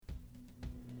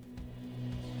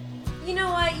You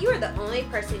know what? You are the only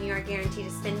person you are guaranteed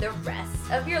to spend the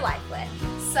rest of your life with.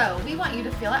 So, we want you to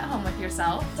feel at home with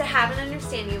yourself. To have an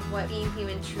understanding of what being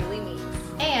human truly means.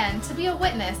 And to be a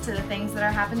witness to the things that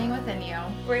are happening within you.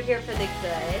 We're here for the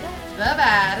good. The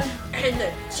bad. And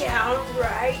the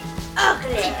downright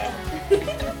ugly.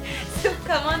 So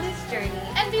come on this journey.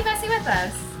 And be messy with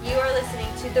us. You are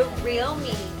listening to The Real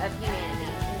Meaning of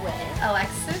Humanity with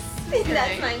Alexis.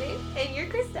 That's my name. And you're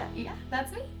Krista. Yeah,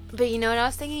 that's me. But you know what I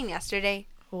was thinking yesterday?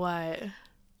 What?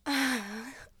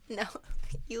 No.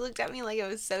 You looked at me like it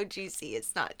was so juicy.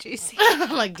 It's not juicy.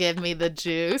 I'm like, give me the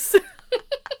juice.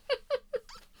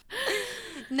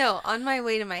 No, on my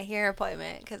way to my hair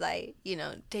appointment, because I,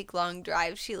 take long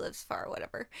drives. She lives far,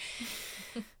 whatever.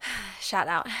 Shout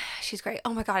out. She's great.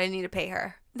 Oh my God, I need to pay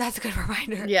her. That's a good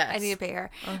reminder. Yes. I need to pay her.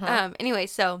 Uh-huh. Anyway,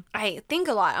 so I think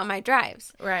a lot on my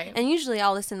drives. Right. And usually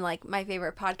I'll listen to like my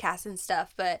favorite podcasts and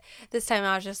stuff, but this time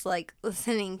I was just like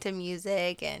listening to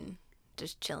music and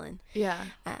just chilling. Yeah.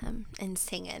 And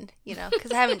singing,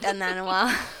 because I haven't done that in a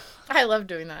while. I love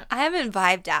doing that. I haven't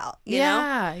vibed out, you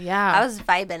know? Yeah. I was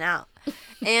vibing out.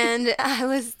 And I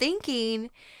was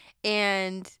thinking,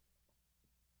 and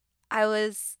I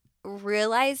was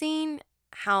realizing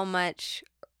how much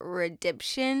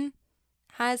redemption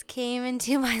has came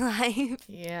into my life.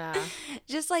 Yeah.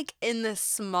 Just like in the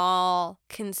small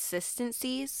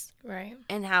consistencies. Right.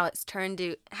 And how it's turned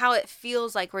to, how it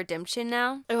feels like redemption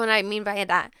now. And what I mean by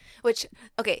that, which,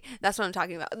 okay, that's what I'm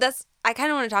talking about. I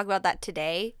kind of want to talk about that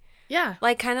today. Yeah.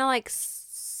 Like kind of like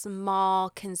small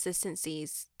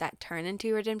consistencies that turn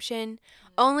into redemption.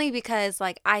 Only because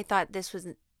like I thought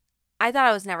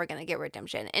I was never going to get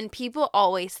redemption. And people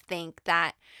always think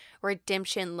that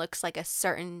redemption looks like a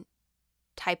certain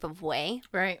type of way.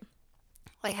 Right.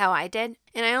 Like how I did.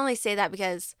 And I only say that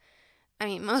because,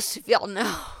 most of y'all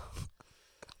know.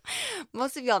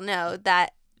 Most of y'all know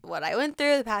that what I went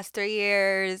through the past 3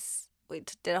 years, we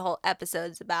did a whole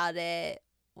episodes about it.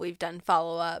 We've done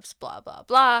follow-ups, blah, blah,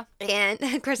 blah.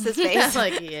 And Chris's face.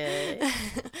 Like, yeah.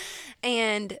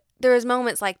 And there was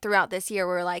moments like throughout this year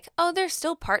where like, oh, there's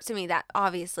still parts of me that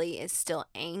obviously is still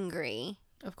angry.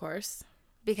 Of course.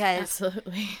 Because,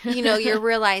 absolutely. You're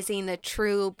realizing the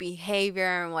true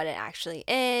behavior and what it actually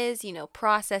is,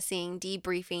 processing,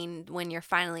 debriefing when you're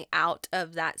finally out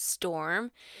of that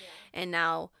storm. Yeah. And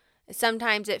now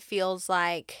sometimes it feels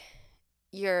like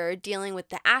you're dealing with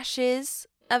the ashes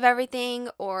of everything,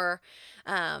 or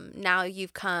now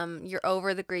you're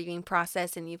over the grieving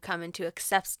process and you've come into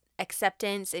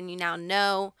acceptance, and you now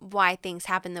know why things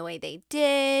happened the way they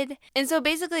did. And so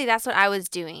basically that's what I was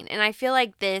doing. And I feel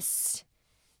like this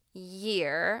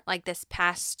year, like this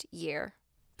past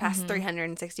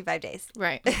 365 days.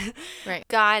 Right. Right.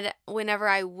 God, whenever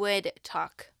I would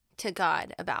talk to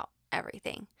God about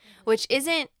everything, which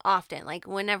isn't often, like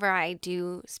whenever I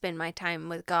do spend my time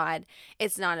with God,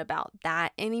 it's not about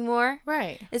that anymore.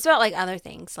 Right. It's about like other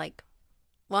things, like,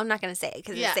 well, I'm not going to say it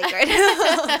because it's sacred.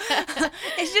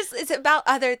 It's about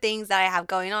other things that I have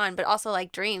going on, but also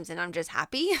like dreams, and I'm just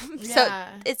happy. Yeah. So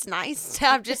it's nice to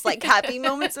have just like happy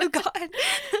moments with God.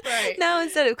 Right. Now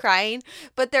instead of crying.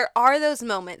 But there are those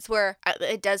moments where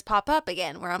it does pop up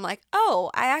again, where I'm like,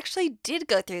 oh, I actually did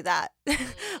go through that.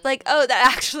 Like, oh,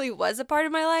 that actually was a part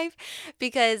of my life,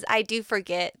 because I do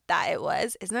forget that it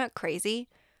was. Isn't that crazy?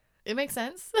 It makes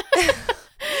sense.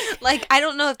 Like, I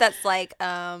don't know if that's like,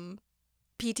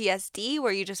 PTSD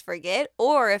where you just forget,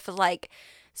 or if like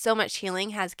so much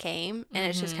healing has came and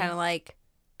it's just kind of like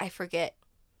I forget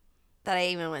that I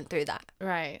even went through that.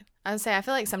 Right. I would say I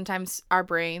feel like most times our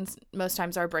brains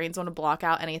want to block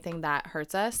out anything that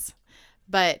hurts us,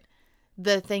 but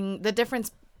the difference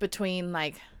between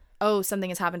like, oh, something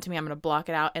has happened to me, I'm going to block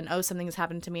it out, and oh, something has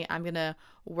happened to me, I'm going to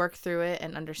work through it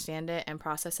and understand it and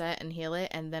process it and heal it,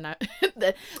 and then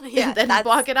then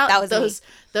block it out.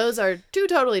 Those are two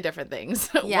totally different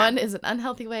things. Yeah. One is an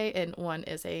unhealthy way and one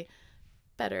is a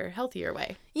better, healthier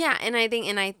way. Yeah, and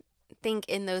I think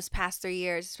in those past 3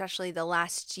 years, especially the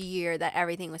last year that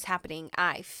everything was happening,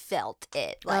 I felt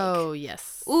it. Like, oh,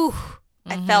 yes. Ooh,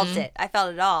 I felt it. I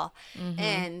felt it all.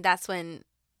 And that's when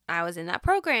I was in that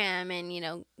program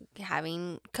and,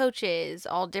 having coaches,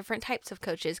 all different types of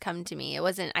coaches come to me.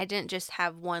 I didn't just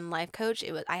have one life coach.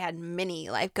 I had many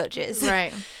life coaches.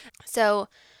 Right. So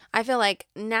I feel like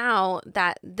now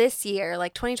that this year,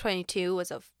 like 2022 was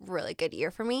a really good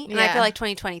year for me. And I feel like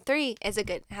 2023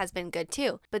 has been good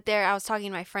too. But I was talking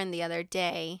to my friend the other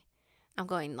day. I'm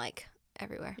going like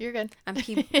everywhere. You're good. I'm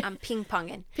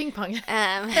ping-ponging. Ping-ponging.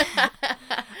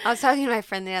 I was talking to my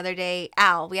friend the other day,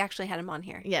 Al. We actually had him on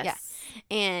here. Yes.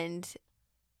 Yeah. And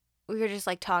we were just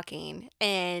like talking,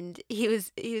 and he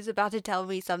was about to tell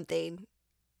me something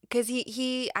because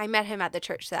I met him at the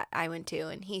church that I went to,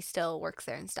 and he still works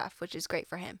there and stuff, which is great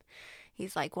for him.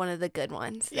 He's like one of the good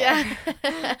ones there.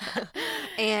 Yeah.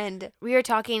 And we were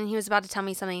talking, and he was about to tell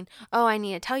me something. Oh, I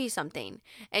need to tell you something.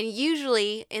 And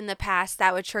usually in the past,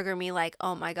 that would trigger me like,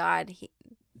 oh my God.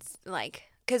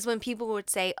 Because when people would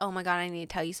say, oh my God, I need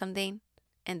to tell you something,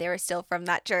 and they were still from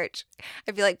that church,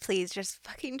 I'd be like, please just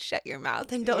fucking shut your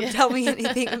mouth and don't tell me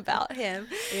anything about him.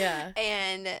 Yeah.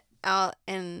 And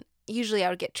usually I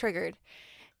would get triggered.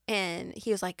 And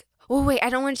he was like, oh, wait, I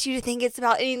don't want you to think it's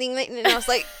about anything. And I was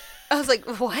like,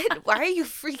 what? Why are you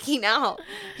freaking out?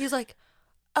 He was like,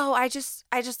 oh, I just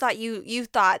thought you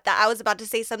thought that I was about to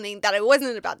say something that I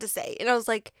wasn't about to say. And I was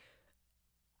like,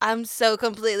 I'm so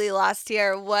completely lost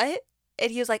here. What?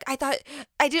 And he was like, I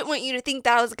didn't want you to think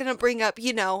that I was going to bring up,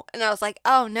 And I was like,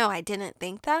 oh, no, I didn't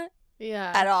think that.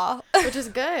 Yeah. At all. Which is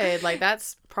good. Like,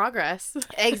 that's progress.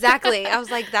 Exactly. I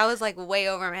was like, that was like way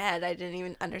over my head. I didn't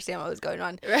even understand what was going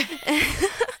on. Right.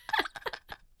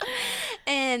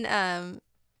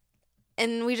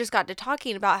 And we just got to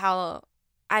talking about how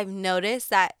I've noticed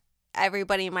that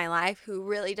everybody in my life who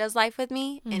really does life with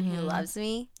me and who loves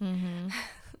me,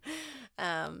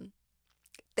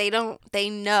 they know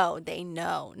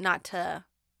not to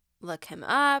look him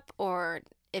up, or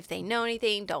if they know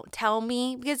anything, don't tell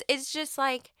me, because it's just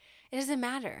like, it doesn't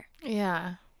matter.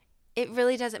 Yeah. It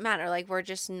really doesn't matter. Like, we're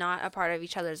just not a part of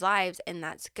each other's lives, and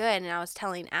that's good. And I was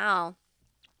telling Al,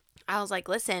 I was like,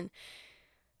 listen,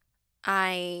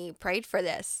 I prayed for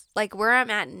this. Like, where I'm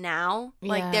at now,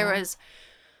 like, there was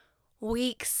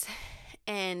weeks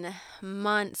and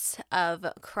months of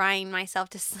crying myself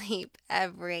to sleep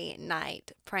every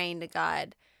night, praying to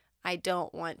God, I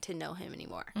don't want to know him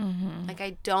anymore. Like,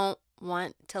 I don't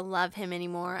want to love him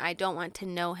anymore. I don't want to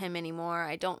know him anymore.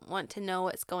 I don't want to know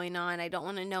what's going on. I don't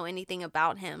want to know anything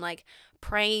about him. Like,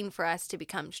 praying for us to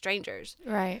become strangers.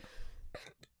 Right.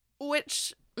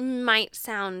 Which might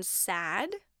sound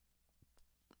sad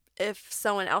if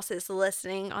someone else is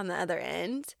listening on the other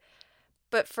end.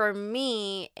 But for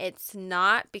me, it's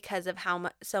not, because of how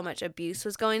so much abuse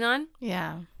was going on.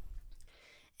 Yeah.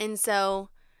 And so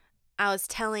I was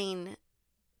telling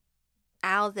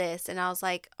Al this, and I was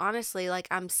like, honestly, like,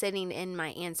 I'm sitting in my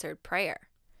answered prayer.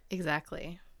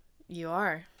 Exactly. You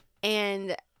are.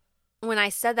 And when I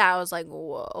said that, I was like,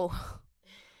 whoa.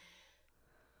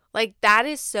 Like, that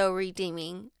is so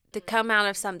redeeming to come out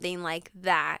of something like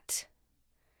that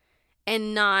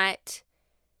and not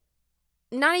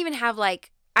even have, like,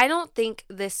 I don't think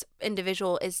this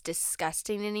individual is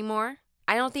disgusting anymore.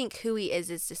 I don't think who he is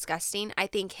disgusting. I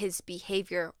think his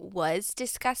behavior was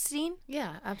disgusting.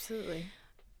 Yeah, absolutely.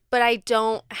 But I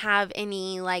don't have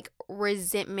any, like,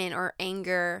 resentment or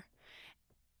anger.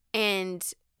 And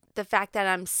the fact that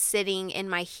I'm sitting in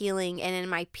my healing and in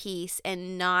my peace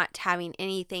and not having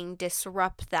anything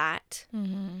disrupt that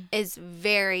is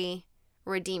very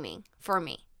redeeming for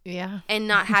me. Yeah. And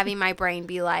not having my brain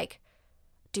be like,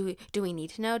 do we need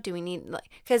to know? Do we need, like,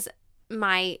 because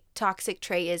my toxic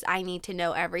trait is I need to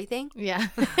know everything. Yeah.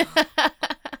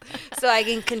 So I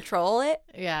can control it.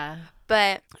 Yeah.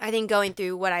 But I think going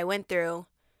through what I went through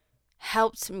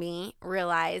helped me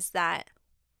realize that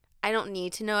I don't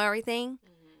need to know everything,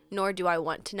 nor do I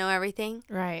want to know everything.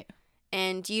 Right.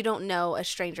 And you don't know a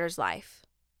stranger's life.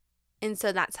 And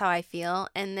so that's how I feel.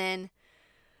 And then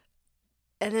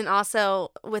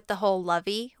also with the whole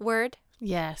lovey word.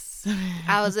 Yes.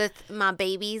 I was with my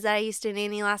babies that I used to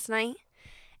nanny last night.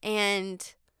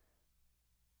 And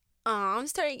I'm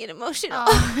starting to get emotional.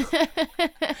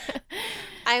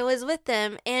 I was with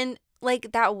them, and,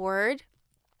 like, that word,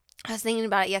 I was thinking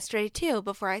about it yesterday too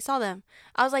before I saw them.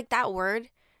 I was like, that word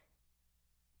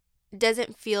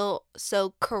doesn't feel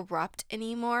so corrupt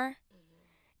anymore.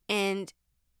 And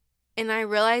I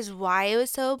realized why it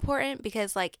was so important,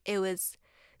 because, like, it was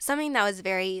something that was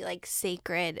very, like,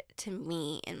 sacred to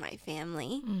me and my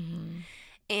family.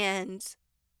 And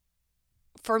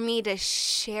for me to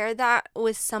share that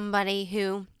with somebody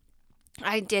who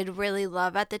I did really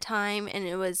love at the time, and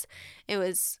it was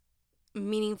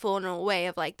meaningful in a way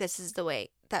of, like, this is the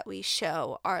way that we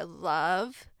show our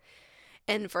love,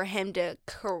 and for him to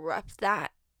corrupt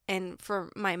that, and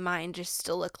for my mind just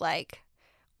to look like,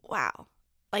 wow,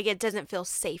 like, it doesn't feel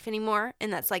safe anymore.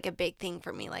 And that's, like, a big thing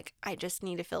for me. Like, I just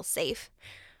need to feel safe.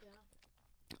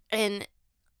 And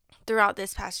throughout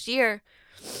this past year,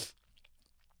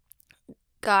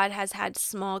 God has had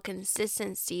small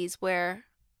consistencies where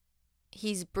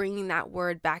he's bringing that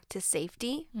word back to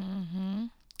safety.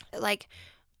 Like,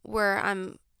 where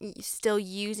I'm still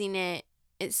using it.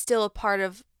 It's still a part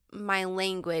of my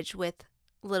language with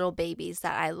little babies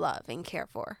that I love and care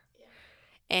for.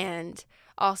 And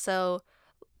also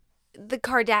the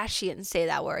Kardashians say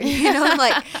that word. You know,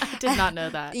 like I did not know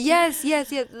that. Yes.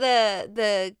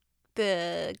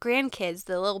 The grandkids,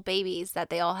 the little babies that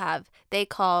they all have, they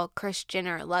call Kris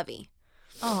Jenner Lovey.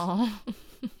 Oh.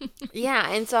 Yeah,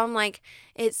 and so I'm like,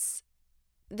 it's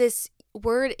this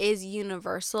word is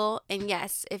universal, and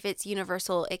yes, if it's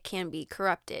universal, it can be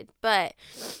corrupted, but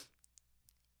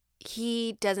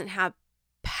he doesn't have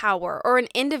power, or an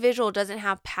individual doesn't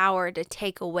have power to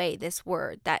take away this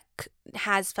word that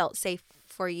has felt safe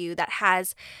for you, that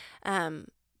has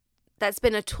that's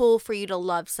been a tool for you to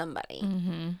love somebody.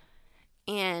 Mm-hmm.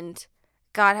 And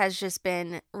God has just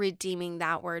been redeeming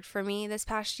that word for me this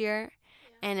past year.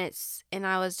 Yeah. And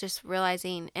I was just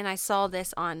realizing, and I saw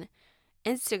this on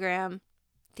Instagram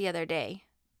the other day.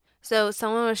 So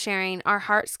someone was sharing, our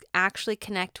hearts actually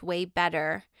connect way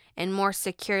better and more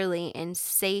securely and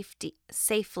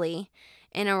safely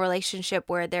in a relationship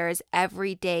where there is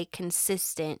everyday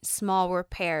consistent small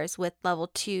repairs with level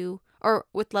 2 or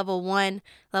with level 1,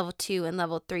 level 2, and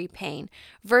level 3 pain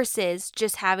versus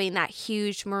just having that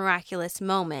huge miraculous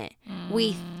moment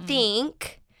we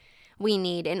think we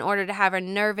need in order to have our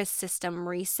nervous system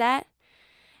reset.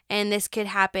 And this could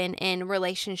happen in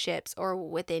relationships or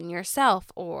within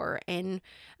yourself or in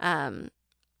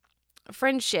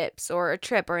friendships or a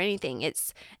trip or anything.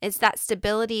 It's that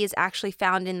stability is actually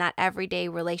found in that everyday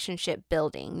relationship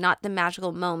building, not the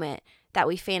magical moment that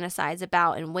we fantasize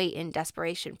about and wait in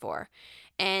desperation for.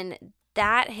 And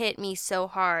that hit me so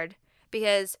hard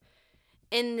because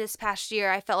in this past year,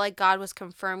 I felt like God was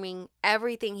confirming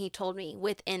everything he told me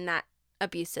within that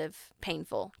abusive,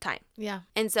 painful time. Yeah.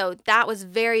 And so that was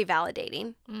very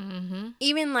validating. Mm-hmm.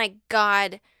 Even like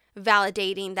God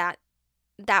validating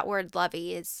that word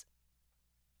lovey is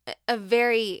a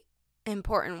very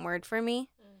important word for me,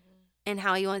 and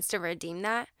how he wants to redeem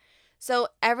that. So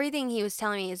everything he was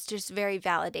telling me is just very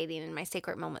validating in my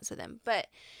sacred moments with him. But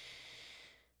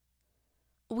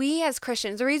we as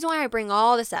Christians, the reason why I bring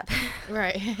all this up,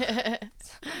 right,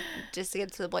 just to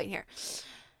get to the point here,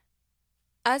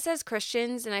 us as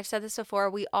Christians, and I've said this before,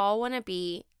 we all want to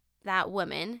be that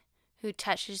woman who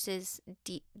touches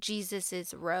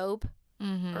Jesus's robe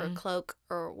or cloak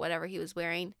or whatever he was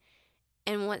wearing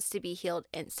and wants to be healed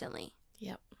instantly.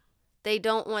 Yep. They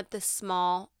don't want the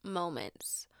small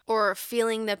moments or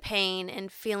feeling the pain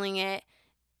and feeling it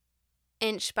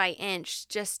inch by inch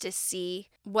just to see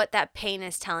what that pain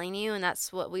is telling you. And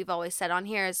that's what we've always said on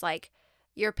here is like,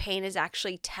 your pain is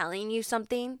actually telling you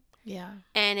something. Yeah.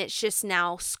 And it's just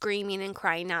now screaming and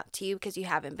crying out to you because you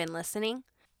haven't been listening.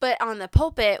 But on the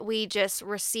pulpit, we just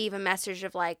receive a message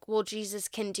of like, well, Jesus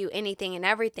can do anything and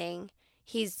everything.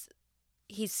 He's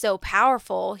so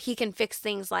powerful. He can fix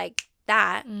things like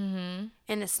that in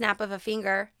a snap of a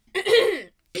finger.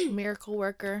 Miracle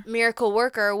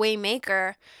worker, way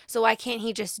maker. So why can't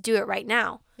he just do it right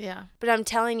now? Yeah. But I'm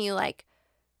telling you, like,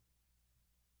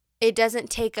 it doesn't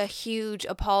take a huge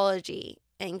apology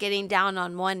and getting down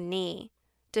on one knee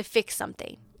to fix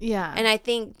something. Yeah. And I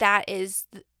think that is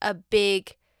a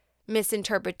big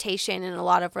misinterpretation in a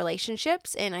lot of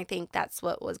relationships. And I think that's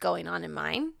what was going on in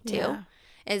mine too. Yeah.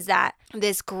 Is that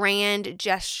this grand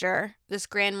gesture, this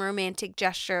grand romantic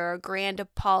gesture or grand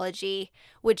apology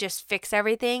would just fix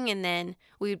everything and then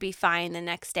we would be fine the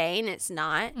next day, and it's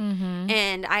not.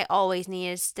 And I always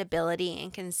needed stability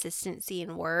and consistency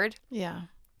in word. Yeah.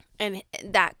 And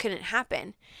that couldn't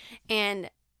happen.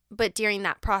 But during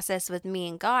that process with me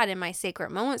and God and my sacred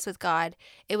moments with God,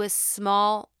 it was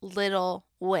small little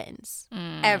wins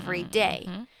every day,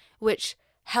 which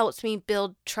helped me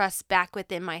build trust back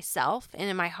within myself and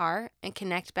in my heart and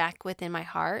connect back within my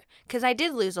heart, because I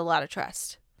did lose a lot of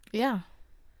trust. Yeah.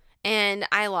 And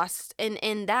I lost,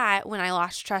 in that, when I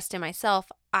lost trust in myself,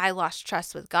 I lost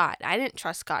trust with God. I didn't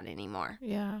trust God anymore.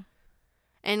 Yeah.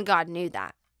 And God knew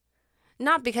that.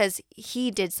 Not because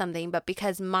he did something, but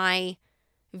because my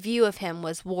view of him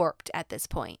was warped at this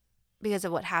point because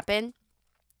of what happened.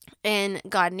 And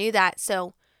God knew that.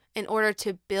 So in order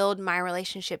to build my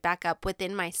relationship back up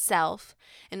within myself,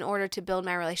 in order to build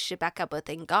my relationship back up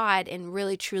within God and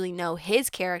really truly know his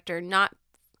character, not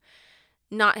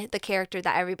the character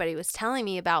that everybody was telling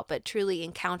me about, but truly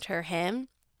encounter him,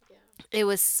 it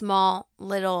was small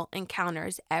little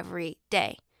encounters every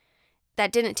day.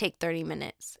 That didn't take 30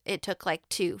 minutes. It took like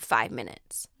 5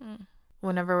 minutes.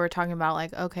 Whenever we're talking about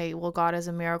like, okay, well, God is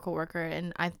a miracle worker,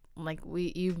 and I like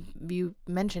you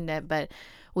mentioned it, but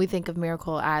we think of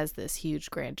miracle as this huge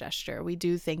grand gesture. We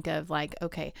do think of like,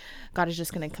 okay, God is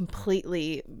just going to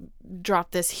completely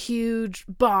drop this huge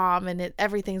bomb and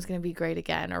everything's going to be great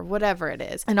again, or whatever it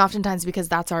is. And oftentimes, because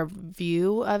that's our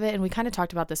view of it, and we kind of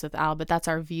talked about this with Al, but that's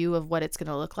our view of what it's going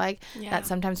to look like, that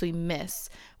sometimes we miss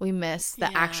the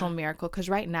actual miracle. Because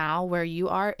right now where you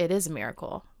are, it is a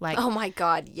miracle. Like, oh my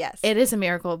God, yes. It is a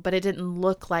miracle, but it didn't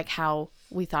look like how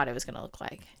we thought it was going to look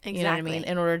like. Exactly. You know what I mean?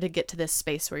 In order to get to this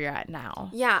space where you're at now.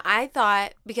 Yeah, I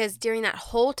thought, because during that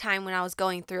whole time when I was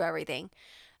going through everything,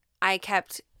 I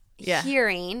kept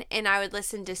hearing, and I would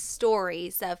listen to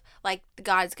stories of like,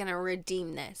 God's going to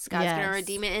redeem this. God's going to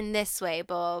redeem it in this way,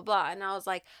 blah, blah, blah. And I was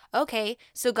like, okay,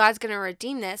 so God's going to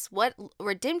redeem this. What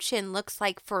redemption looks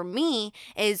like for me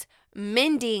is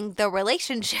mending the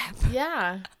relationship.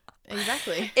 Yeah,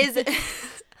 exactly. Is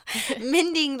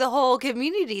mending the whole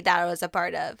community that I was a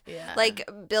part of. Yeah. Like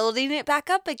building it back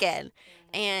up again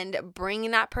and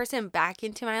bringing that person back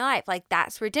into my life. Like,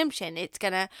 that's redemption.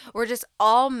 We're just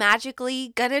all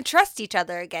magically gonna trust each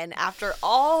other again after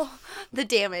all the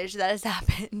damage that has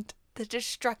happened, the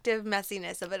destructive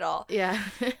messiness of it all. Yeah.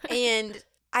 And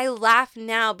I laugh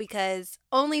now because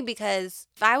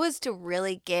if I was to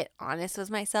really get honest with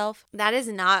myself, that is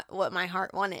not what my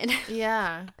heart wanted.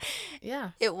 Yeah.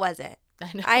 Yeah. It wasn't.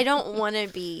 I don't want to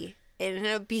be in an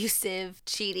abusive,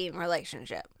 cheating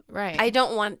relationship. Right. I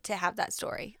don't want to have that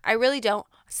story. I really don't.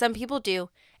 Some people do,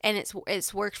 and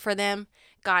it's worked for them.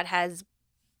 God has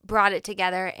brought it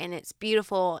together, and it's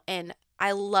beautiful, and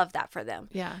I love that for them.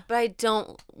 Yeah. But I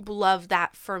don't love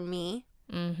that for me.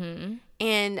 Mm-hmm.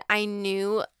 And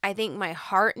I think my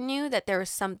heart knew that there was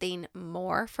something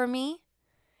more for me,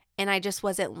 and I just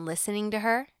wasn't listening to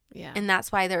her. Yeah. And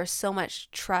that's why there was so much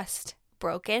trust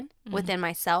broken within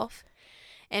myself.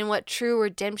 And what true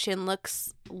redemption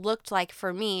looked like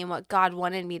for me, and what God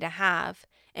wanted me to have,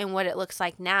 and what it looks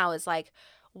like now is like,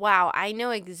 wow, I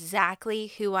know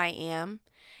exactly who I am,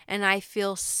 and I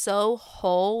feel so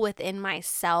whole within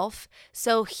myself,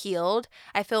 so healed.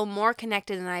 I feel more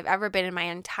connected than I've ever been in my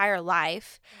entire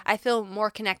life. I feel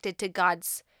more connected to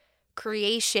God's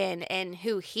creation and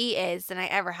who He is than I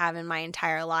ever have in my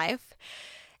entire life.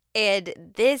 And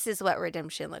this is what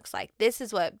redemption looks like. This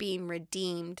is what being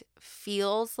redeemed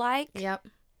feels like. Yep.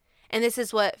 And this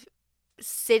is what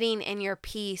sitting in your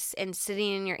peace and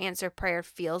sitting in your answered prayer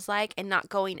feels like, and not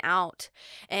going out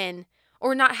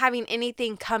or not having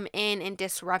anything come in and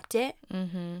disrupt it.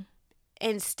 Mm-hmm.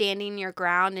 And standing your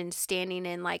ground and standing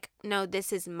in like, no,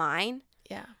 this is mine.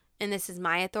 Yeah. And this is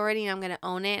my authority, and I'm going to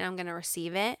own it, and I'm going to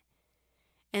receive it.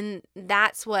 And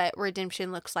that's what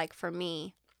redemption looks like for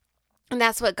me. And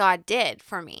that's what God did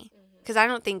for me. Because I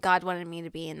don't think God wanted me to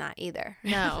be in that either.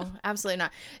 No, absolutely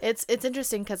not. It's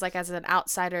interesting because, like, as an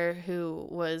outsider who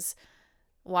was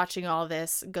watching all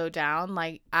this go down,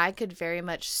 like, I could very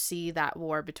much see that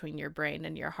war between your brain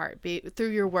and your heart through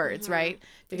your words, right?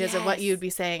 Because of what you'd be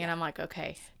saying. And I'm like,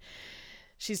 okay,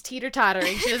 she's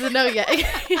teeter-tottering. She doesn't know yet.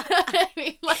 You know what I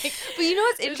mean? Like, but you know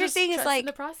what's interesting is, like, in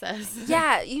the process.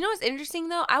 Yeah, you know what's interesting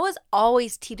though? I was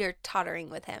always teeter-tottering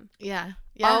with him. Yeah.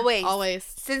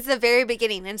 Always. Since the very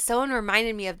beginning. And someone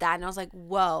reminded me of that, and I was like,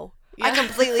 whoa. Yeah. I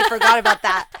completely forgot about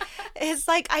that. It's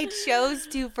like I chose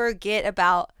to forget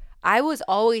about. I was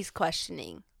always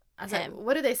questioning him. Like,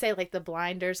 what do they say? Like, the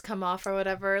blinders come off or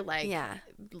whatever? Like, yeah.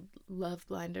 Love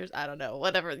blinders? I don't know.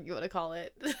 Whatever you want to call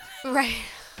it. Right.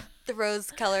 The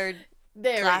rose-colored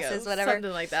glasses, whatever.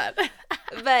 Something like that.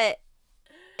 But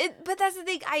that's the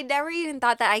thing. I never even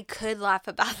thought that I could laugh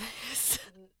about this.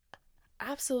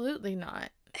 Absolutely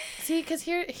not. See, because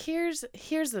here's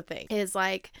the thing. Is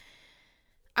like,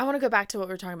 I want to go back to what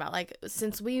we were talking about. Like,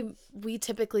 since we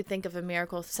typically think of a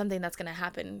miracle, something that's going to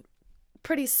happen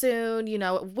pretty soon, you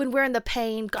know, when we're in the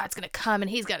pain, God's going to come and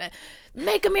He's going to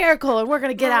make a miracle and we're going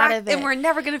to get out of it. And we're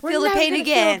never going to feel the pain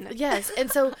again. Yes.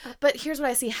 And so, but here's what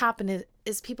I see happen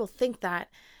is people think that,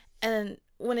 and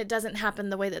when it doesn't happen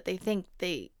the way that they think,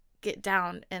 they get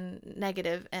down and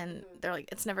negative, and they're like,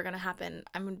 it's never going to happen.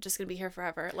 I'm just going to be here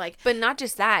forever. Like, but not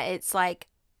just that. It's like,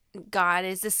 God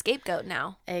is the scapegoat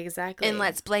now. Exactly. And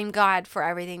let's blame God for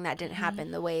everything that didn't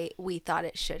happen the way we thought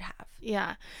it should have.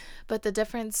 Yeah. But the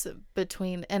difference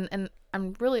between, and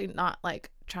I'm really not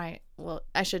like trying, well,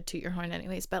 I should toot your horn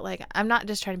anyways, but like, I'm not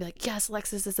just trying to be like, yes,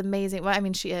 Alexis is amazing. Well, I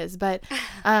mean, she is, but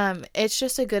it's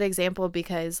just a good example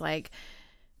because, like,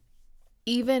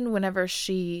 even whenever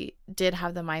she did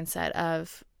have the mindset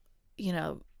of, you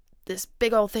know, this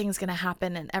big old thing's going to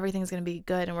happen and everything's going to be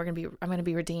good and I'm going to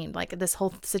be redeemed. Like, this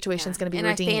whole situation's going to be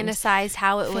redeemed. And I fantasized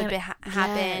how it would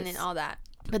happen and all that.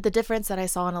 But the difference that I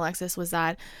saw in Alexis was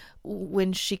that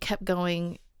when she kept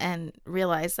going and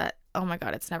realized that, oh my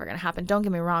God, it's never going to happen. Don't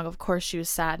get me wrong. Of course she was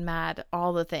sad, mad,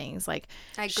 all the things. Like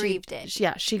I grieved it.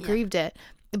 She grieved it.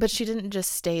 But she didn't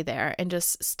just stay there and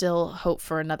just still hope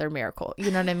for another miracle.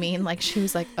 You know what I mean? Like she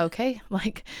was like, okay,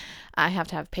 like I have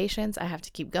to have patience. I have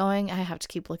to keep going. I have to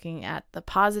keep looking at the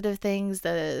positive things,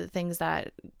 the things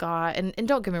that God, and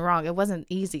don't get me wrong, it wasn't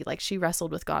easy. Like she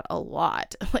wrestled with God a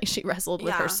lot. Like she wrestled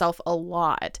with herself a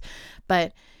lot,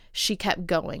 but she kept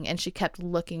going and she kept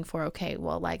looking for, okay,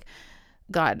 well, like,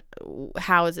 God,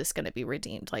 how is this going to be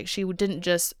redeemed? Like she didn't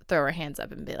just throw her hands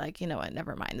up and be like, you know what,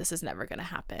 never mind. This is never going to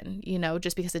happen, you know,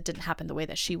 just because it didn't happen the way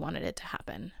that she wanted it to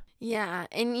happen. Yeah.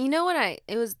 And you know what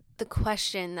it was the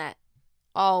question that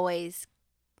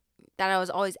I was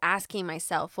always asking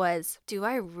myself was, do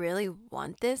I really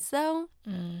want this though?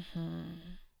 Mm-hmm.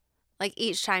 Like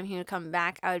each time he would come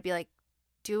back, I would be like,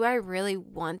 do I really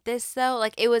want this though?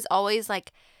 Like it was always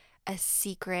like a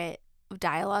secret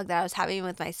dialogue that I was having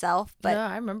with myself. But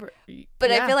I remember.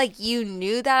 But I feel like you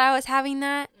knew that I was having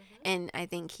that. Mm-hmm. And I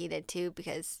think he did too,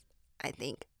 because I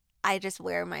think I just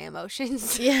wear my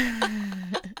emotions. Yeah.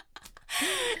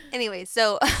 Anyway,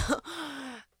 so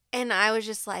and I was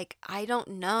just like, I don't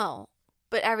know.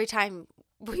 But every time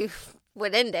we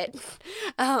would end it,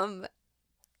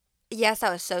 yes,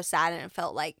 I was so sad and it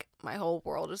felt like my whole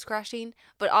world was crashing.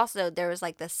 But also there was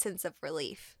like this sense of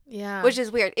relief. Yeah. Which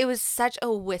is weird. It was such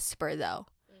a whisper though.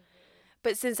 Mm-hmm.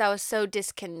 But since I was so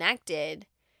disconnected,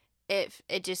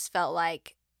 it just felt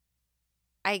like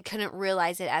I couldn't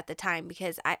realize it at the time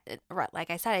because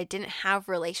like I said, I didn't have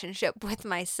relationship with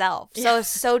myself. So I was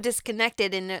so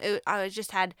disconnected, and I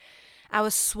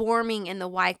was swarming in the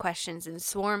why questions and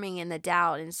swarming in the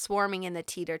doubt and swarming in the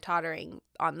teeter-tottering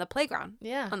on the playground.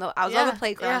 Yeah. I was on the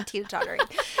playground teeter-tottering.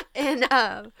 And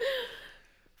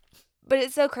but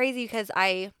it's so crazy because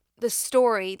the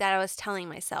story that I was telling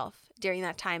myself during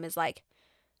that time is like,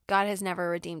 God has never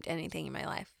redeemed anything in my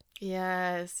life.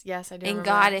 Yes, I do. And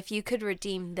God, if you could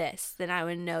redeem this, then I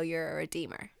would know you're a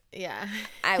redeemer. Yeah.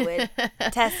 I would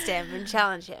test him and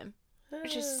challenge him,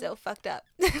 which is so fucked up.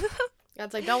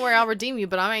 God's like, don't worry, I'll redeem you,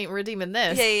 but I ain't redeeming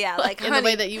this. Yeah. Like, in the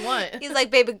way that you want. He's like,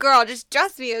 baby girl, just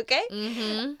trust me, okay?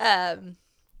 Mm-hmm.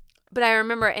 But I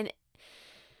remember, and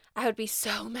I would be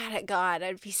so mad at God.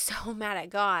 And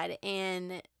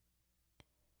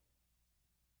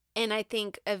I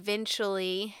think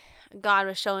eventually God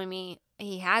was showing me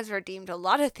he has redeemed a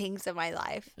lot of things in my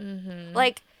life. Mm-hmm.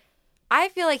 Like, I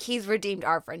feel like he's redeemed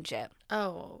our friendship.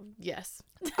 Oh, yes.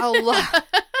 A lot.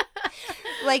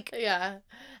 Like, yeah,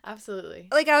 absolutely.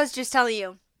 Like I was just telling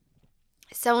you,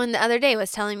 someone the other day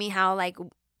was telling me how, like,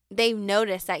 they've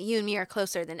noticed that you and me are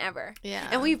closer than ever. Yeah.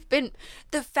 And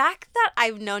the fact that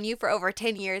I've known you for over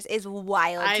 10 years is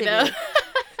wild to know. me.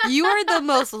 You are the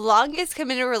most longest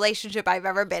committed relationship I've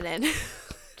ever been in.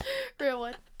 Real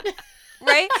one.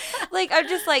 Right? Like, I'm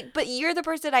just like, but you're the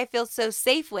person I feel so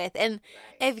safe with. And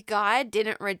if God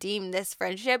didn't redeem this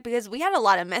friendship, because we had a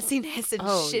lot of messiness and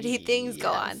shitty things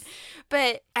go on.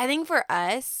 But I think for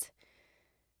us,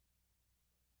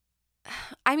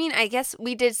 I mean, I guess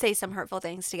we did say some hurtful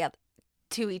things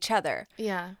to each other.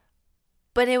 Yeah.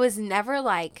 But it was never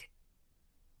like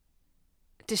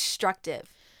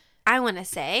destructive, I want to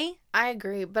say. I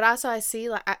agree. But also I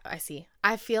feel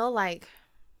like,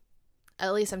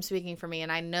 at least I'm speaking for me,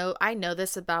 and I know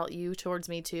this about you towards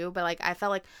me too, but like I felt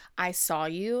like I saw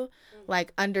you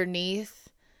like underneath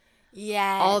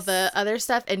all the other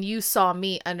stuff, and you saw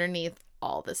me underneath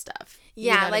all the stuff.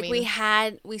 Yeah, you know like I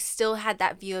mean? we still had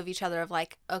that view of each other of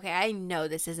like, okay, I know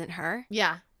this isn't her.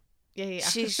 Yeah.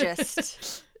 She's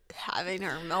just having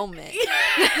her moment.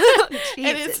 Jesus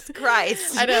it's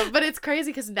Christ. I know, but it's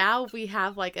crazy because now we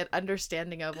have like an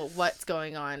understanding of what's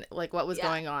going on, like what was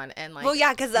going on, and like. Well,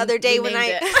 yeah, because the other day when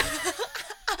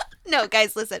no,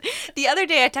 guys, listen. The other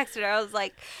day I texted her. I was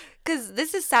like, because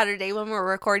this is Saturday when we're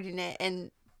recording it,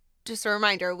 and just a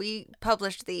reminder, we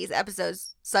published these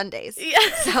episodes Sundays. Yeah.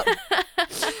 So,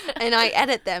 and I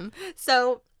edit them.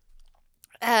 So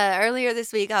earlier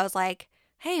this week, I was like,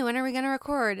 hey, when are we going to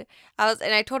record?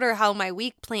 And I told her how my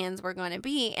week plans were going to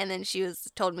be. And then she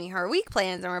told me her week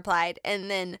plans and replied. And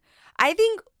then I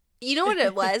think, you know what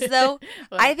it was though?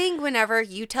 What? I think whenever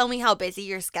you tell me how busy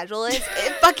your schedule is,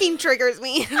 it fucking triggers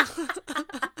me.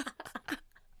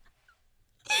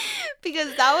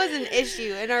 Because that was an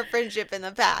issue in our friendship in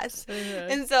the past.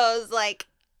 Mm-hmm. And so I was like,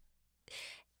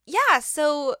 yeah,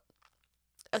 so,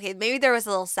 okay, maybe there was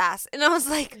a little sass. And I was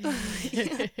like,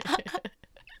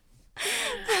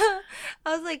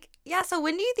 yeah, so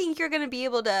when do you think you're going to be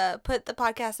able to put the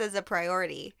podcast as a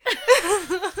priority?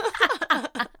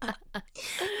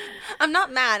 I'm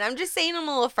not mad. I'm just saying I'm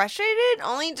a little frustrated.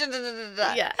 Only.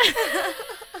 Yeah.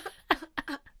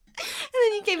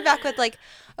 then you came back with like,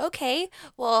 okay,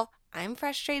 well, I'm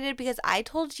frustrated because I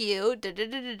told you, da da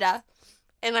da da da.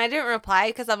 And I didn't reply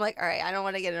because I'm like, all right, I don't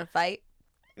want to get in a fight.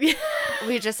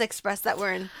 We just expressed that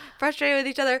we're frustrated with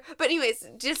each other. But anyways,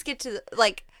 just get to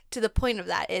the point of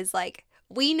that is like,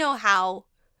 we know how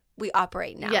we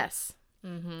operate now. Yes.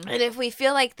 Mm-hmm. And if we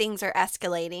feel like things are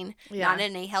escalating, Yeah. not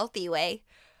in a healthy way,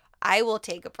 I will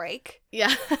take a break.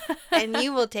 Yeah. And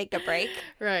you will take a break.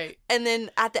 Right. And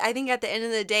then I think at the end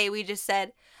of the day, we just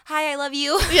said, hi, I love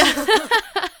you. Yeah.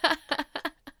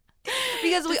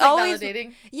 Because we like always,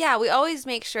 validating. Yeah, we always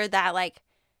make sure that like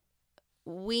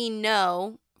we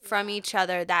know from each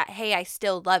other that, hey, I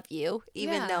still love you,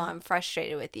 even though I'm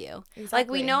frustrated with you. Exactly. Like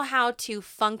we know how to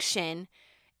function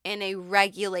in a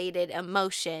regulated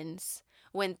emotions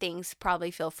when things probably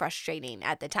feel frustrating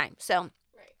at the time. So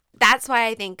that's why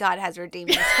I think God has redeemed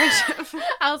this friendship.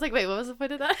 I was like, wait, what was the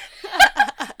point of that?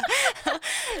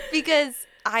 Because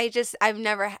I've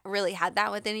never really had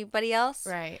that with anybody else.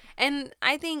 Right. And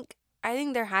I think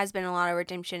there has been a lot of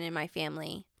redemption in my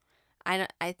family.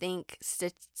 I think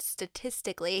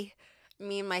statistically,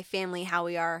 me and my family, how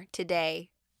we are today,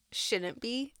 shouldn't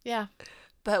be. Yeah.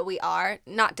 But we are.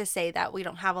 Not to say that we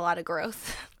don't have a lot of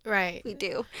growth. Right. We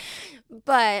do.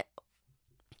 But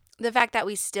the fact that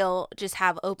we still just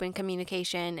have open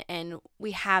communication and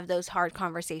we have those hard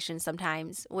conversations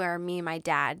sometimes where me and my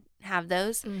dad have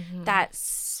those,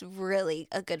 that's really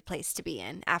a good place to be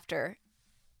in after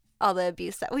all the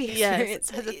abuse that we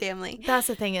experience as a family. That's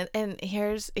the thing. And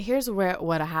here's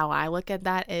how I look at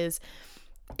that is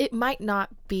it might not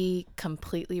be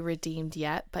completely redeemed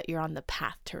yet, but you're on the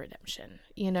path to redemption.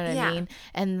 You know what I mean?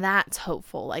 And that's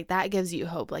hopeful. Like that gives you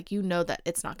hope. Like, you know that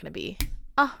it's not going to be,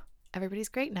 everybody's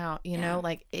great now. You know,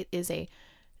 like it is a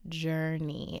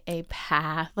journey, a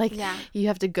path. Like you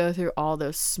have to go through all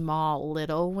those small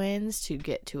little wins to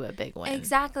get to a big win.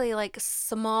 Exactly. Like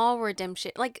small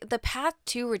redemption. Like the path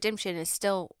to redemption is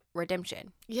still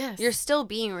redemption. Yes. You're still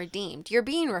being redeemed. You're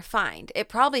being refined. It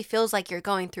probably feels like you're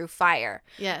going through fire.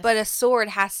 Yes. But a sword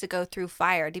has to go through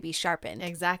fire to be sharpened.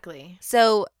 Exactly.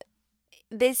 So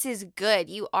this is good.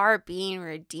 You are being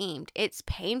redeemed. It's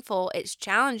painful. It's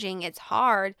challenging. It's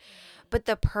hard. But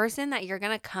the person that you're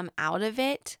going to come out of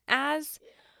it as,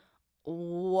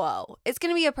 whoa, it's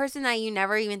going to be a person that you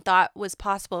never even thought was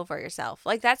possible for yourself.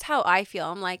 Like, that's how I feel.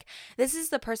 I'm like, this is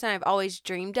the person I've always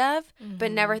dreamed of,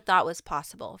 but never thought was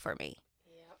possible for me.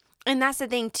 Yep. And that's the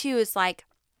thing, too, is like,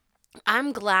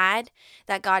 I'm glad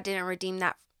that God didn't redeem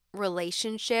that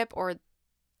relationship or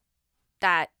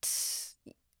that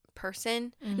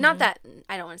person. Not that,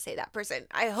 I don't want to say that person.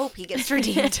 I hope he gets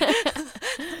redeemed.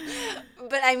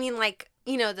 But I mean, like,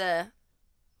 you know,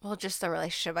 just the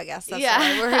relationship, I guess. That's the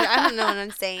right word. I don't know what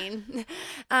I'm saying.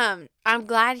 I'm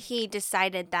glad he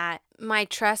decided that my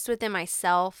trust within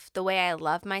myself, the way I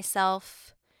love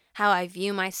myself, how I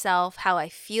view myself, how I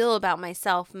feel about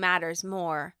myself matters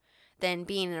more than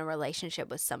being in a relationship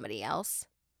with somebody else.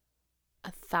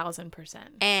 1,000%.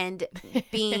 And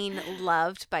being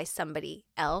loved by somebody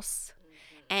else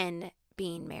and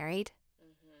being married.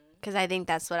 Because I think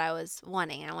that's what I was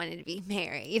wanting. I wanted to be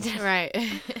married. Right.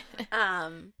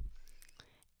 And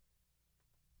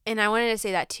I wanted to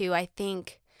say that too. I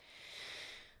think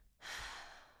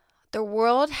the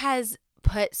world has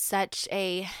put such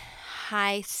a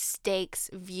high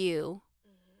stakes view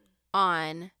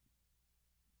on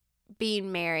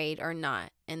being married or not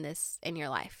in your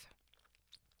life.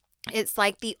 It's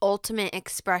like the ultimate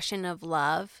expression of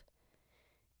love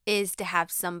is to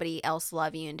have somebody else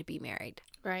love you and to be married.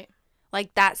 Right.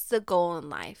 Like, that's the goal in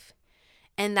life.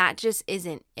 And that just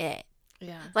isn't it.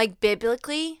 Yeah. Like,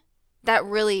 biblically, that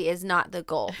really is not the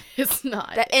goal. It's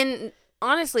not. And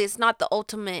honestly, it's not the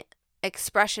ultimate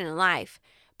expression in life.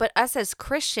 But us as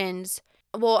Christians,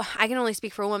 well, I can only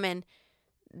speak for women,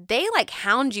 they, like,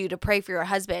 hound you to pray for your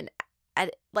husband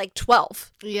at, like,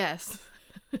 12. Yes.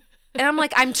 And I'm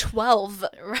like, I'm 12.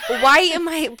 Right. Why am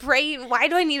I praying? Why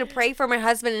do I need to pray for my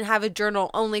husband and have a journal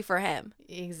only for him?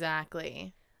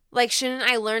 Exactly. Like, shouldn't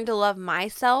I learn to love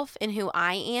myself and who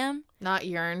I am? Not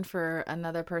yearn for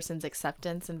another person's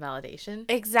acceptance and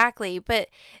validation. Exactly. But,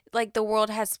 like, the world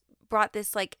has brought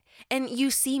this, like, and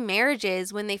you see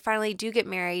marriages when they finally do get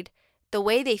married, the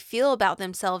way they feel about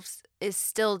themselves is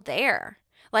still there.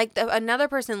 Like, another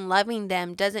person loving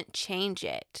them doesn't change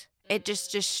it. It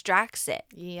just distracts it.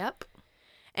 Yep.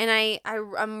 And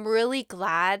I'm really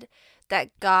glad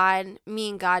that me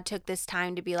and God took this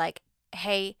time to be like,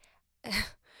 hey,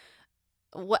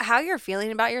 how you're feeling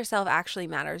about yourself actually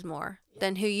matters more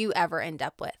than who you ever end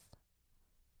up with.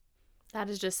 That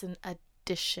is just an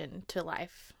addition to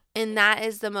life. And that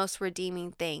is the most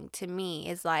redeeming thing to me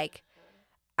is like,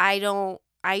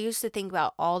 I used to think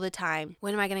about all the time,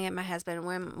 when am I going to get my husband?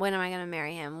 When am I going to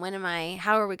marry him?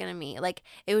 How are we going to meet? Like,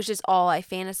 it was just all I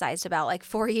fantasized about like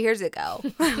 4 years ago.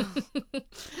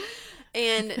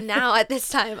 And now at this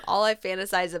time, all I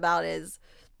fantasize about is,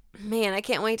 man, I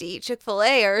can't wait to eat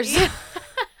Chick-fil-A or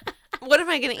what am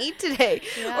I going to eat today?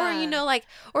 Yeah. Or, like,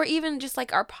 or even just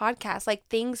like our podcast, like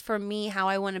things for me, how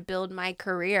I want to build my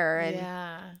career. And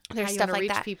there's how you stuff wanna like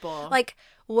reach that. people. Like,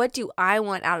 what do I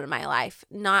want out of my life?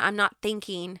 I'm not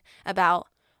thinking about,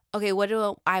 okay, what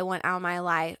do I want out of my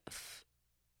life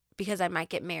because I might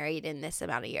get married in this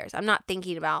amount of years. I'm not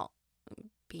thinking about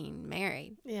being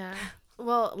married. Yeah.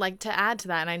 Well, like, to add to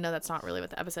that, and I know that's not really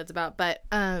what the episode's about, but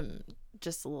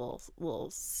just a little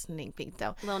sneak peek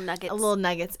though. Little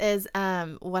nuggets is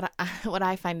what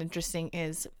I find interesting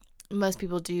is most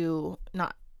people do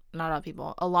not all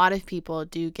people. A lot of people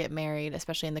do get married,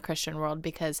 especially in the Christian world,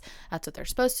 because that's what they're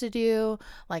supposed to do.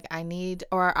 Like,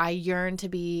 I yearn to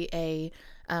be a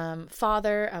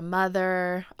father, a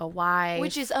mother, a wife,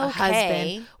 which is a okay.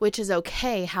 husband, which is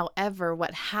okay. However,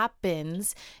 what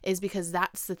happens is, because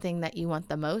that's the thing that you want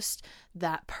the most,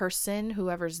 that person,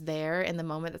 whoever's there in the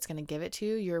moment that's going to give it to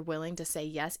you, you're willing to say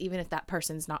yes, even if that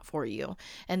person's not for you.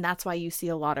 And that's why you see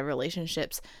a lot of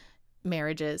relationships,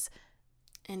 marriages,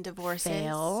 and divorces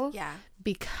fail,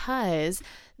 because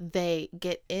they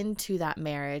get into that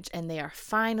marriage and they are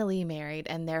finally married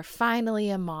and they're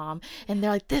finally a mom and they're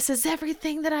like, this is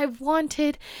everything that I've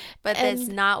wanted, but that's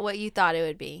not what you thought it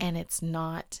would be, and it's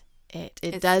not it's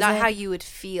doesn't, not how you would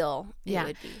feel it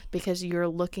would be, because you're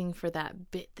looking for that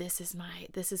bit. This is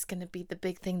going to be the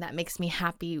big thing that makes me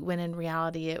happy, when in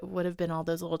reality it would have been all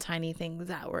those little tiny things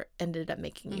that ended up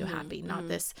making you happy, not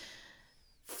this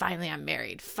finally I'm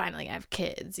married, finally I have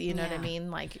kids, you know what I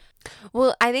mean? Like,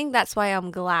 well, I think that's why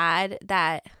I'm glad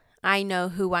that I know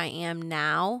who I am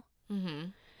now.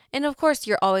 And of course,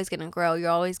 you're always going to grow. You're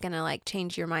always going to like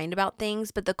change your mind about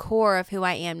things. But the core of who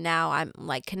I am now, I'm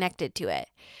like connected to it.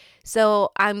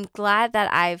 So I'm glad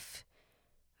that I've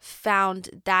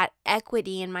found that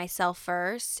equity in myself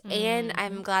first. And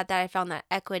I'm glad that I found that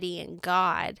equity in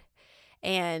God.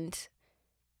 And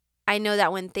I know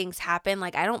that when things happen,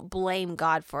 like, I don't blame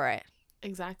God for it.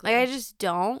 Exactly. Like, I just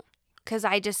don't. Because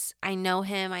I know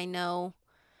him. I know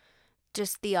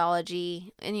just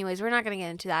theology. Anyways, we're not going to get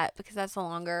into that because that's a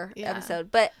longer episode.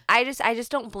 But I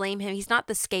just don't blame him. He's not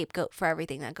the scapegoat for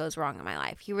everything that goes wrong in my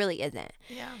life. He really isn't.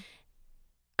 Yeah.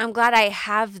 I'm glad I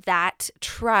have that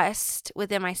trust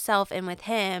within myself and with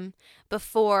him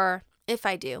before, if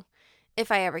I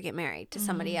ever get married to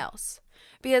somebody else.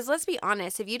 Because let's be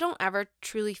honest, if you don't ever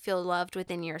truly feel loved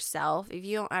within yourself, if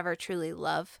you don't ever truly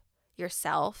love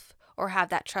yourself or have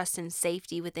that trust and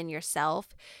safety within yourself,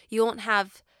 you won't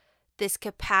have this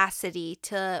capacity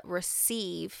to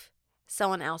receive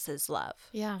someone else's love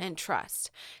and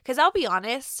trust. Because I'll be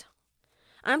honest,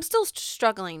 I'm still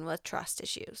struggling with trust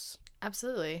issues.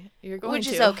 Absolutely. You're going Which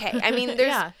to. is okay. I mean,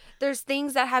 there's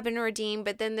things that have been redeemed,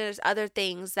 but then there's other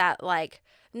things that, like,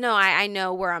 no, I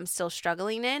know where I'm still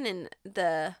struggling in, and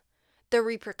the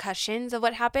repercussions of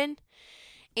what happened.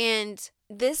 And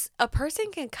a person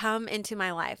can come into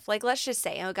my life. Like, let's just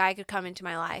say a guy could come into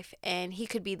my life and he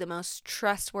could be the most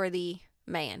trustworthy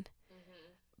man.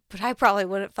 But I probably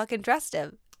wouldn't fucking trust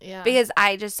him. Yeah. Because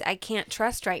I can't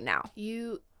trust right now.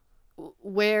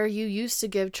 Where you used to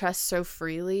give trust so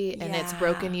freely and it's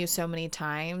broken you so many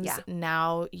times,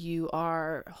 now you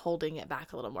are holding it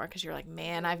back a little more because you're like,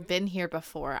 man, I've been here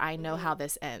before. I know how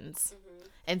this ends.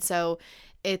 And so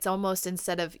it's almost,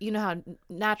 instead of, you know how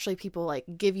naturally people like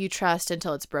give you trust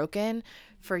until it's broken,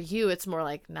 for you it's more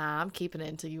like, nah, I'm keeping it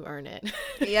until you earn it.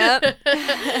 Yep.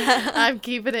 I'm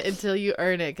keeping it until you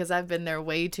earn it, because I've been there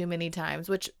way too many times,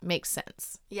 which makes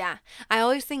sense. Yeah. I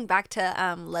always think back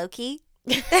to Loki.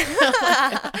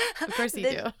 Of course you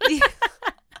do.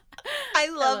 I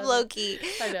love Loki.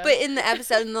 I know. But in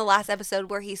the last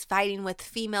episode where he's fighting with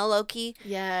female Loki.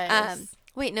 Yes.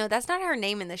 Wait, no, that's not her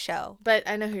name in the show. But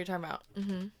I know who you're talking about.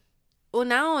 Well,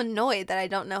 now I'm annoyed that I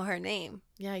don't know her name.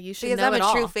 Yeah, you should because know I'm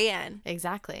a true fan.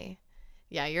 Exactly.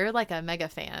 Yeah, you're like a mega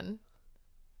fan.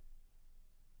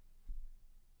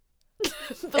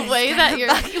 The way that you're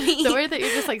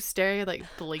just like staring, like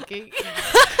blinking.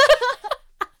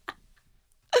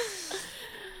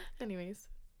 Anyways,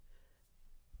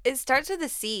 it starts with a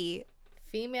C.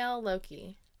 Female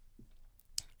Loki.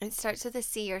 It starts with a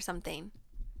C or something.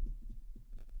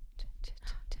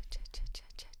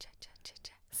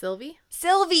 Sylvie.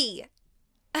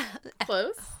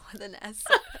 Close. With an S.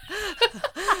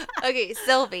 Okay,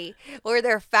 Sylvie, where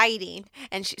they're fighting,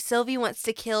 and Sylvie wants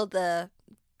to kill the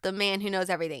man who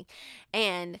knows everything,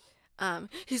 and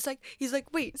He's like,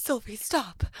 wait, Sylvie,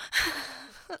 stop.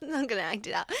 I'm gonna act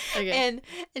it out. Okay.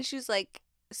 And she was like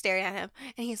staring at him,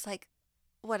 and he's like,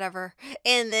 whatever.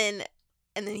 And then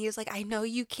he was like, I know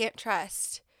you can't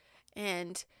trust,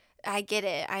 and I get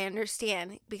it. I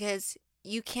understand, because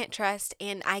you can't trust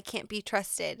and I can't be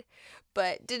trusted.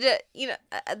 But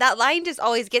that line just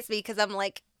always gets me, because I'm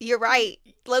like, you're right,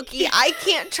 Loki. I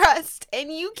can't trust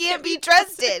and you can't be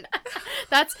trusted.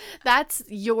 That's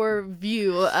your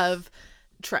view of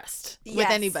trust with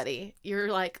Yes. anybody.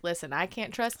 You're like, listen, I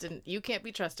can't trust and you can't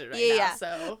be trusted now. Yeah.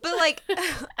 So, But like,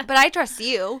 but I trust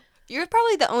you. You're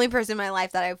probably the only person in my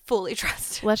life that I fully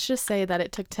trust. let's just say that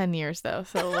it took 10 years though.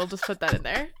 So we'll just put that in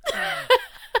there.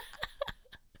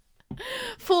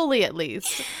 Fully, at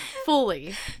least.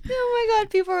 Fully. Oh my God.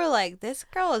 People are like, this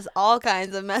girl is all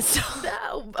kinds of messed up.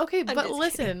 No, okay, but just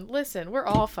listen, we're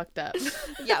all fucked up.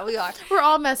 Yeah, we are. We're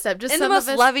all messed up. Just In some the most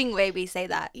of us. loving way we say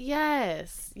that.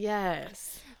 Yes.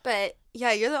 But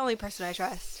yeah, you're the only person I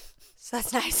trust. So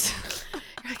that's nice.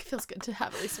 You're like, it feels good to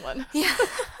have at least one. Yeah.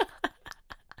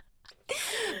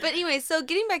 But anyway, so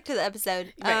getting back to the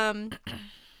episode. Right.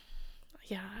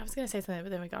 Yeah, I was gonna say something, but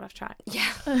then we got off track.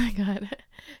 Yeah. Oh my God.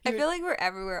 I feel like we're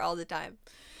everywhere all the time.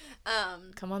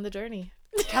 Come on the journey.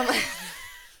 Come on.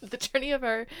 The journey of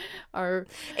our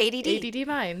ADD.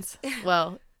 minds.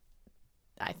 Well,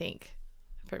 I think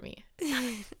for me.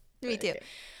 Me too. Okay.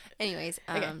 Anyways,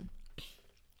 Okay.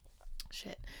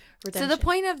 Shit. so the Redemption.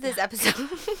 point of this episode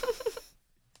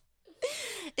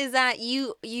is that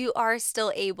you are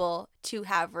still able to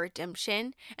have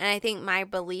redemption, and I think my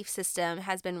belief system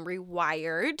has been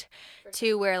rewired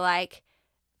to where, like,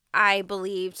 I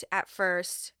believed at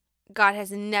first God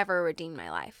has never redeemed my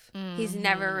life. He's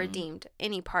never redeemed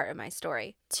any part of my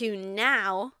story. To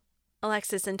now,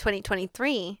 Alexis in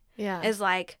 2023 Yeah. is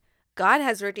like, God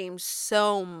has redeemed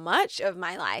so much of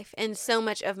my life and so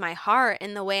much of my heart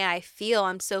and the way I feel.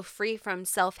 I'm so free from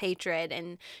self-hatred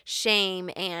and shame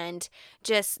and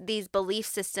just these belief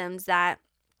systems that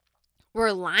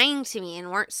were lying to me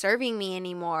and weren't serving me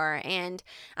anymore. And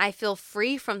I feel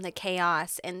free from the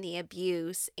chaos and the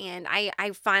abuse. And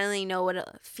I finally know what it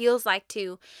feels like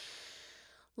to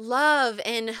love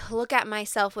and look at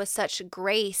myself with such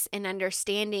grace and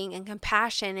understanding and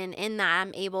compassion, and in that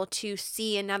I'm able to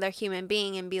see another human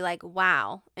being and be like,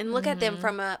 wow, and look at them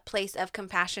from a place of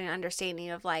compassion and understanding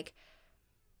of like,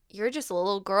 you're just a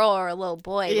little girl or a little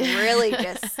boy really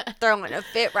just throwing a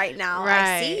fit right now. Right.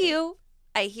 I see you,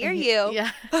 I hear you.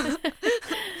 Yeah.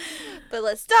 But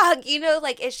let's talk,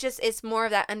 like it's more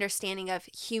of that understanding of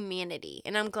humanity,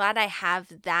 and I'm glad I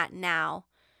have that now.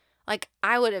 Like,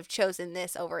 I would have chosen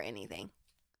this over anything.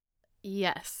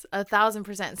 Yes,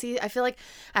 1,000%. See, I feel like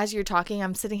as you're talking,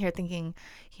 I'm sitting here thinking,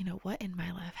 what in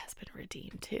my life has been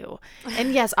redeemed too?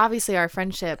 And yes, obviously our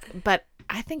friendship, but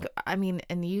I think,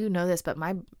 and you know this, but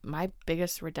my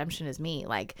biggest redemption is me.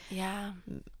 Like, yeah,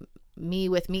 me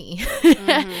with me.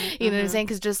 Mm-hmm, you know what I'm saying?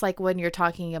 Because just like when you're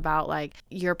talking about like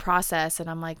your process, and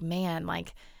I'm like, man,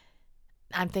 like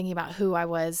I'm thinking about who I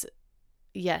was,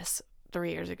 yes,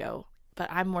 3 years ago. But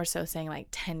I'm more so saying like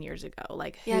 10 years ago.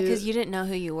 Like, yeah, because you didn't know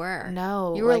who you were.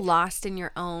 No. You were lost in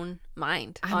your own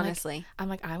mind, I'm honestly.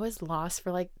 I was lost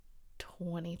for like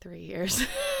 23 years.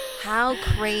 How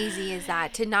crazy is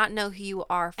that, to not know who you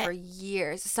are for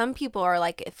years? Some people are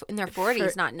like in their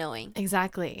 40s not knowing.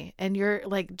 Exactly. And you're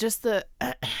like, just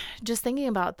thinking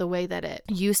about the way that it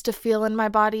used to feel in my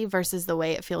body versus the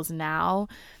way it feels now.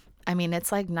 I mean,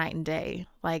 it's like night and day.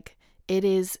 Like, it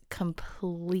is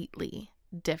completely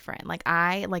different.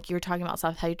 Like you're talking about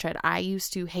self-hatred. I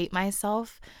used to hate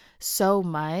myself so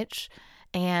much,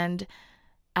 and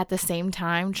at the same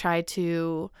time try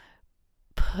to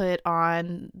put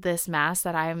on this mask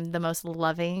that I'm the most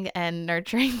loving and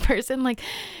nurturing person. Like,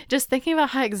 just thinking about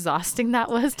how exhausting that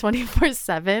was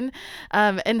 24/7,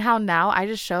 and how now I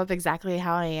just show up exactly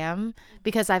how I am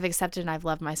because I've accepted and I've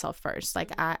loved myself first.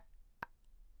 Like, I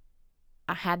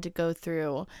had to go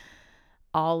through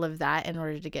all of that in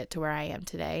order to get to where I am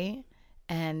today.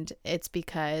 And it's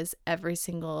because every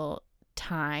single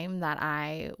time that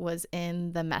I was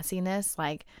in the messiness,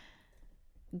 like,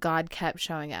 God kept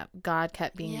showing up. God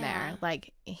kept being there.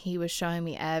 Like, he was showing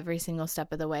me every single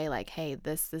step of the way, like, hey,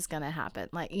 this is going to happen.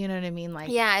 Like, you know what I mean? Like,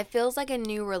 yeah, it feels like a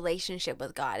new relationship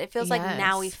with God. It feels like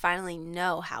now we finally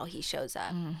know how he shows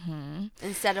up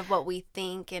instead of what we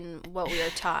think and what we are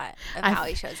taught of how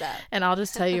he shows up. And I'll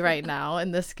just tell you right now,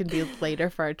 and this could be later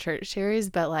for our church series,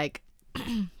 but like,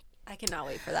 I cannot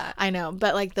wait for that. I know,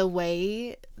 but like the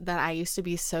way that I used to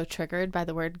be so triggered by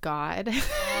the word God.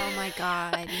 Oh my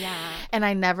God, yeah. And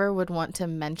I never would want to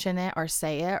mention it or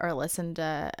say it or listen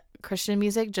to Christian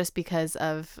music just because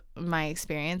of my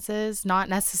experiences, not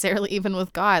necessarily even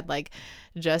with God, like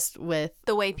just with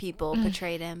the way people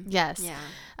portrayed him. Yes. Yeah.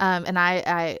 And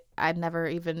I never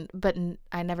even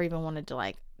wanted to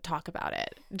like talk about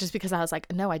it just because I was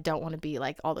like, no, I don't want to be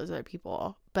like all those other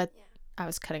people. But I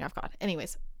was cutting off God.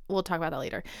 Anyways, we'll talk about that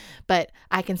later. But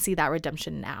I can see that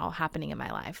redemption now happening in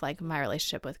my life, like my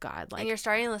relationship with God. Like, and you're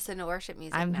starting to listen to worship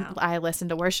music now. I listen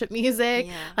to worship music.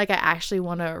 Yeah. Like I actually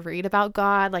want to read about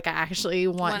God. Like I actually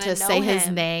want to say his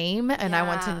name, and I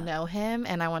want to know him,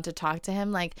 and I want to talk to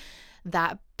him. Like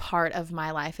that part of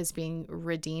my life is being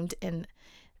redeemed. And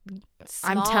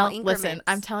I'm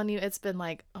telling you, it's been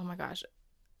like, oh my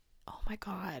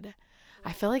God.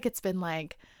 I feel like it's been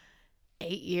like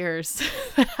 8 years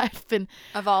I've been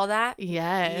of all that.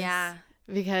 Yes. Yeah.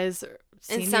 Because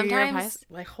and sometimes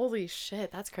like, holy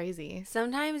shit, that's crazy.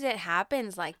 Sometimes it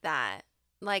happens like that.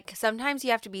 Like sometimes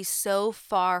you have to be so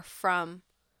far from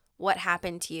what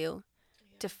happened to you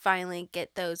to finally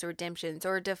get those redemptions,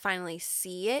 or to finally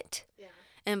see it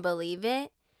and believe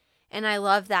it. And I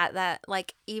love that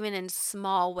like even in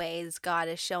small ways God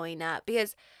is showing up,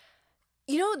 because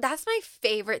that's my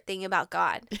favorite thing about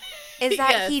God is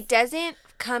that he doesn't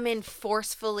come in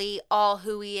forcefully all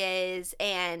who he is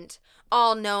and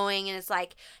all knowing, and it's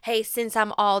like, hey, since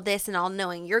I'm all this and all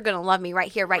knowing, you're going to love me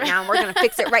right here, right now, and we're going to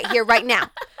fix it right here, right now.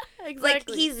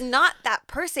 Exactly. Like he's not that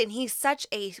person. He's such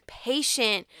a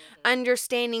patient,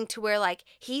 understanding to where like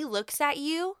he looks at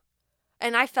you.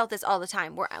 And I felt this all the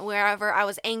time wherever I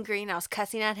was angry and I was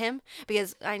cussing at him,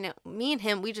 because I know me and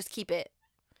him, we just keep it,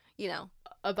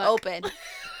 open.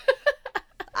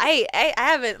 I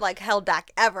haven't like held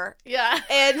back ever. Yeah.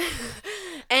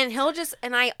 And he'll just,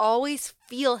 and I always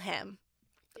feel him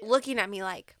looking at me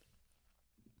like,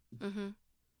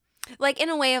 like in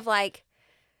a way of like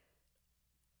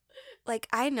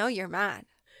I know you're mad,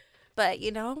 but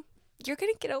you're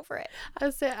gonna get over it. I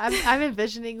was saying, I'm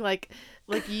envisioning like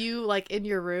you like in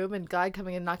your room and God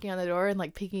coming and knocking on the door and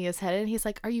like peeking his head in. He's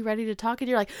like, "Are you ready to talk?" And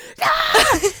you're like,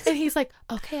 "Ah!" And he's like,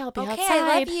 "Okay, I'll be outside.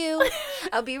 I love you.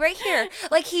 I'll be right here."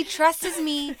 Like he trusts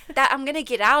me that I'm gonna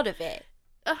get out of it.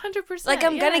 100%. Like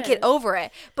I'm gonna get over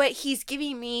it, but he's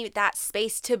giving me that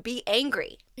space to be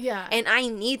angry. Yeah. And I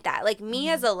need that. Like me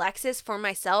as Alexis, for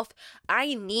myself,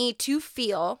 I need to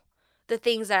feel the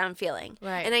things that I'm feeling.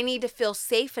 Right. And I need to feel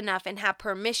safe enough and have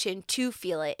permission to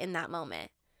feel it in that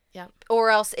moment. Yeah. Or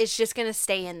else it's just going to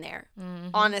stay in there.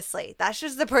 Honestly, that's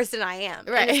just the person I am.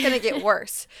 Right. And it's going to get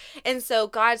worse. And so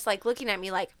God's like looking at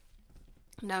me like,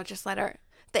 no, just let her.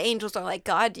 The angels are like,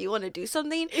 God, do you want to do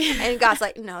something? And God's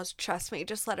like, no, trust me.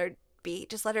 Just let her be.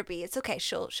 Just let her be. It's okay.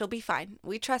 She'll be fine.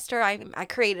 We trust her. I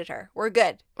created her. We're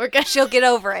good. She'll get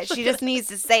over it. She just needs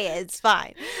to say it. It's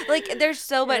fine. Like there's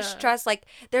so much trust. Like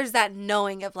there's that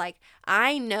knowing of like,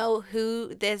 I know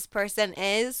who this person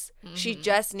is. She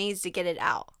just needs to get it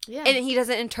out. Yeah. And he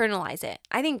doesn't internalize it.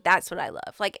 I think that's what I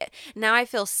love. Like now I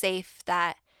feel safe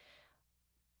that,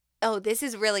 oh, this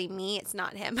is really me. It's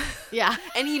not him. Yeah.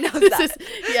 And he knows that.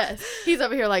 Yes. He's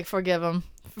over here like, forgive him.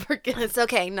 It's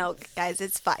okay. No, guys,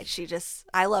 it's fine.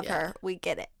 I love her. We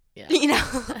get it. Yeah.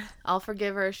 I'll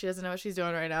forgive her. She doesn't know what she's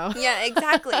doing right now. Yeah,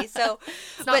 exactly. So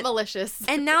it's not malicious.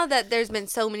 And now that there's been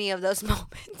so many of those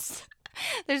moments,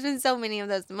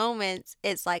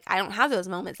 it's like I don't have those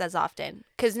moments as often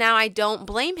because now I don't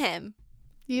blame him.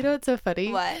 You know what's so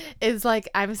funny? What? Is like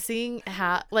I'm seeing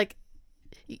how like,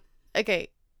 okay,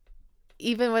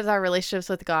 even with our relationships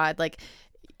with God, like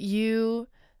you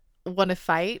want to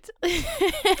fight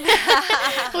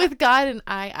with God and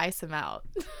I ice him out.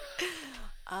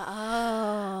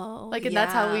 Oh, like, and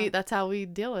that's how we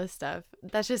deal with stuff.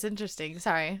 That's just interesting.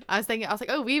 Sorry, I was like,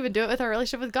 oh, we even do it with our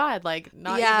relationship with God. Like,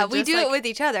 not even we just, do like, it with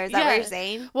each other. Is that what you're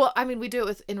saying? Well, I mean, we do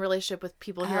it in relationship with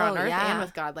people here on earth and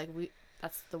with God. Like,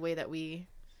 that's the way that we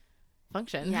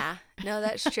function. Yeah, no,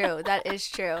 that's true. That is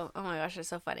true. Oh my gosh, that's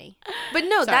so funny. But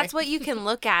no, that's what you can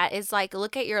look at is like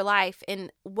look at your life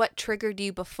and what triggered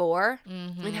you before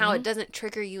and how it doesn't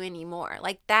trigger you anymore.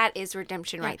 Like that is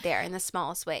redemption right there in the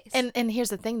smallest ways. And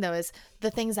here's the thing though, is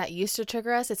the things that used to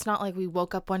trigger us, it's not like we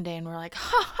woke up one day and we're like,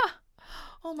 ha ha,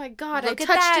 oh my God, I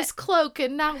touched his cloak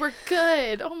and now we're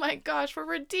good. Oh my gosh, we're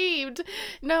redeemed.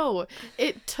 No,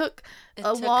 it took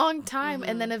a long time.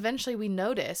 And then eventually we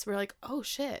notice, we're like, oh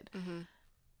shit,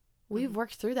 we've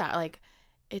worked through that. Like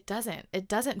it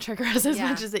doesn't trigger us as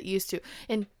much as it used to.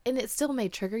 And it still may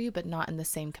trigger you, but not in the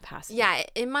same capacity. Yeah,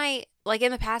 it might, like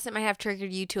in the past, it might have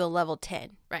triggered you to a level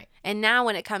 10. Right. And now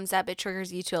when it comes up, it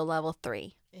triggers you to a level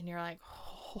 3. And you're like,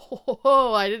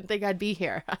 oh, I didn't think I'd be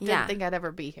here. I didn't think I'd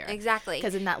ever be here. Exactly.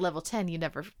 Because in that level 10, you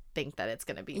never think that it's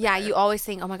going to be Yeah, there. you always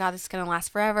think, oh my God, this is going to last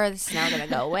forever. This is never going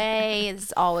to go away. This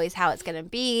is always how it's going to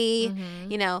be.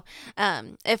 You know,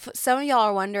 if some of y'all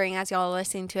are wondering as y'all are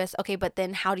listening to us, okay, but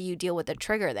then how do you deal with the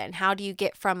trigger then? How do you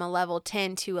get from a level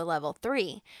 10 to a level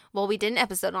 3? Well, we did an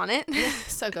episode on it.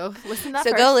 So go listen to that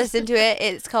So first. go listen to it.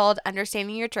 It's called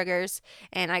Understanding Your Triggers.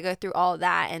 And I go through all of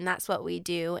that. And that's what we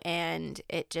do. And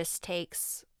it just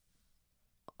takes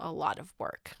a lot of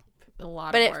work.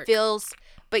 But it feels,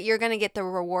 but you're going to get the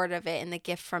reward of it and the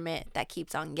gift from it that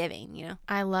keeps on giving, you know?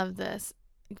 I love this.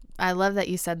 I love that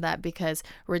you said that, because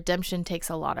redemption takes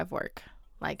a lot of work.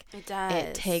 Like, it does.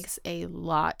 It takes a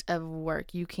lot of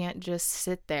work. You can't just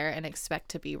sit there and expect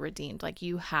to be redeemed. Like,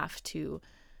 you have to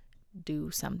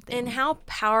do something. And how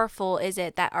powerful is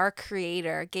it that our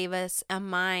Creator gave us a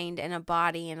mind and a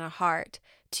body and a heart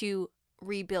to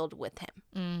rebuild with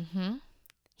Him?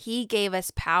 He gave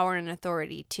us power and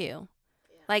authority too.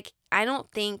 Like, I don't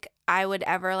think I would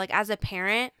ever, like, as a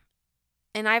parent,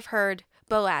 and I've heard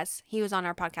Boaz, he was on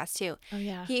our podcast too. Oh,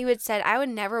 yeah. He would said, I would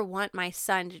never want my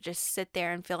son to just sit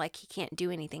there and feel like he can't do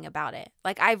anything about it.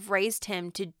 Like, I've raised him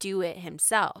to do it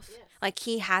himself. Yes. Like,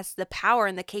 he has the power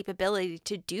and the capability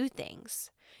to do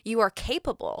things. You are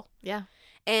capable. Yeah.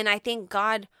 And I think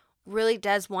God really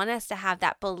does want us to have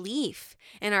that belief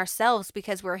in ourselves,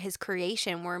 because we're His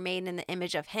creation. We're made in the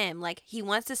image of Him. Like, He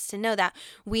wants us to know that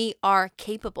we are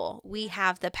capable. We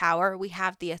have the power. We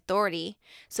have the authority.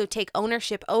 So take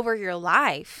ownership over your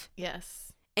life.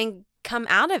 Yes. And come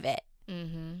out of it.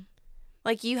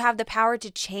 Like, you have the power to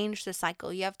change the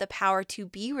cycle. You have the power to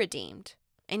be redeemed.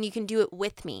 And you can do it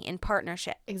with me in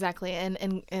partnership. Exactly.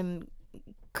 And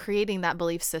creating that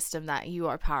belief system that you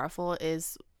are powerful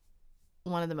is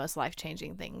one of the most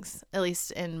life-changing things, at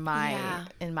least in my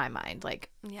mind. Like,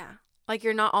 yeah, like,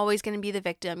 you're not always going to be the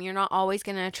victim. You're not always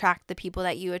going to attract the people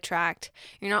that you attract.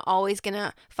 You're not always going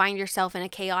to find yourself in a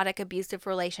chaotic, abusive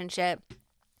relationship.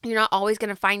 You're not always going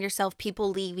to find yourself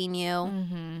people leaving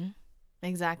you.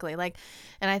 Exactly. Like,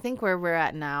 and I think where we're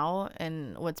at now,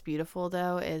 and what's beautiful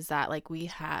though, is that, like, we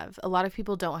have, a lot of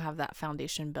people don't have that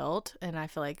foundation built. And I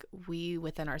feel like we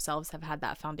within ourselves have had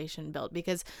that foundation built,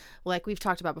 because, like we've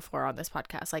talked about before on this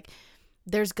podcast, like,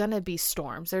 there's going to be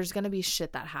storms. There's going to be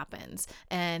shit that happens.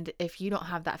 And if you don't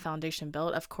have that foundation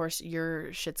built, of course,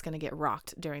 your shit's going to get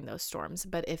rocked during those storms.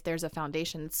 But if there's a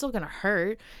foundation, it's still going to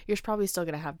hurt. You're probably still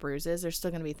going to have bruises. There's still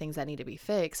going to be things that need to be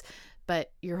fixed.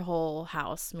 But your whole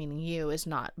house, meaning you, is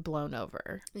not blown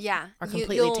over. Yeah. Or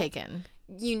completely taken.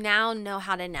 You now know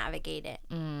how to navigate it.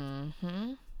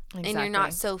 Exactly. And you're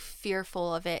not so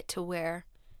fearful of it to where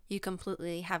you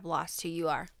completely have lost who you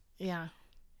are. Yeah.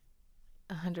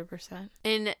 100%.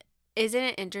 And isn't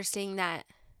it interesting that,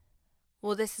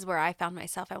 well, this is where I found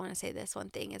myself. I want to say this one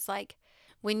thing. It's like,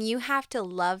 when you have to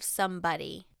love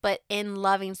somebody, but in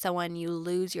loving someone, you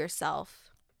lose yourself.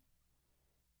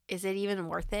 Is it even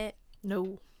worth it?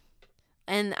 No.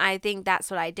 And I think that's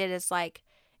what I did. Is like,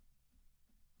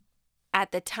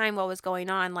 at the time, what was going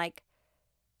on, like,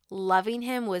 loving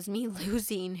him was me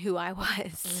losing who I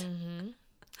was.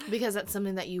 Because that's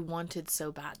something that you wanted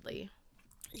so badly.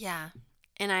 Yeah.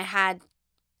 And I had,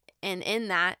 and in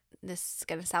that, this is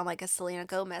going to sound like a Selena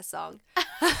Gomez song.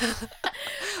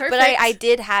 But I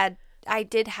did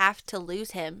have to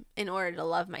lose him in order to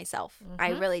love myself. I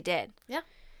really did. Yeah.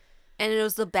 And it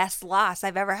was the best loss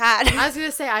I've ever had. I was going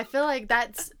to say, I feel like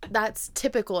that's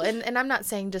typical. And I'm not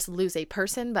saying just lose a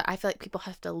person, but I feel like people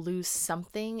have to lose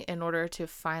something in order to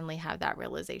finally have that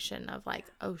realization of, like,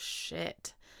 oh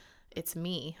shit, it's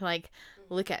me. Like,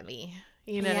 look at me.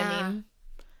 You know what I mean?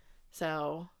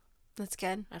 So that's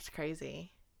good. That's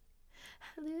crazy.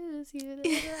 I lose you to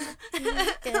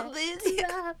love, lose you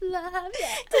love, to love.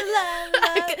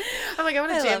 I'm like, I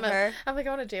want to jam her. I'm like, I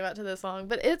want to jam out to this song,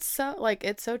 but it's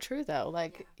so true though.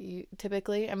 Like, you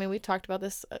typically, I mean, we talked about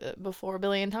this before a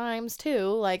billion times too.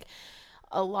 Like,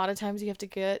 a lot of times you have to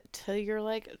get to your,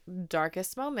 like,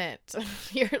 darkest moment,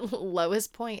 your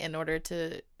lowest point, in order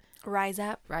to rise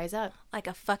up like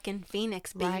a fucking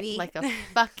phoenix, baby. Right, like a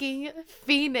fucking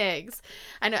phoenix.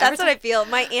 I know. That's what I feel.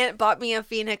 My aunt bought me a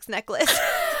phoenix necklace.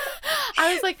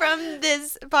 I was like, from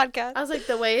this podcast. I was like,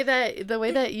 the way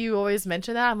that you always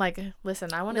mention that, I'm like,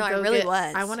 listen, I want to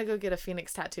I want to go get a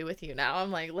phoenix tattoo with you now.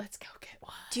 I'm like, let's go get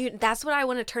one. Dude, that's what I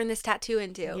want to turn this tattoo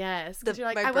into. Yes. Because you're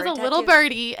like, I was a little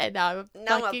birdie and now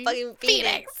I'm a fucking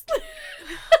phoenix.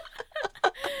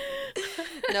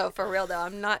 No, for real though,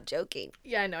 I'm not joking.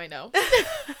 Yeah, I know.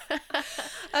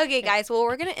 Okay, guys, well,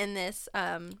 we're gonna end this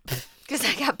because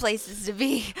I got places to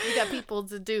be. We got people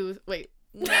to do. Wait,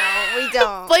 no, we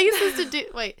don't. Places to do.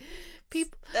 Wait,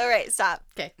 people. All right, stop.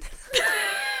 Okay.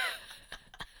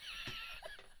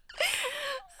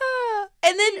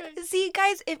 And then, see,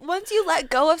 guys, if once you let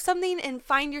go of something and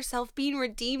find yourself being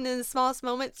redeemed in the smallest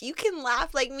moments, you can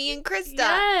laugh like me and Krista.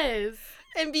 Yes.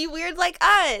 And be weird like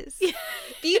us.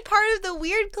 Be part of the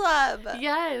weird club.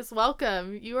 Yes.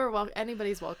 Welcome. You are welcome.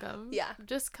 Anybody's welcome. Yeah.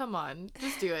 Just come on.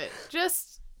 Just do it.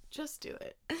 Just do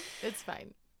it. It's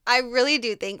fine. I really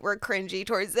do think we're cringy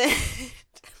towards it.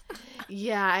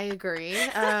 Yeah, I agree.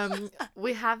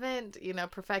 We haven't,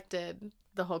 perfected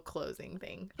the whole closing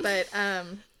thing. But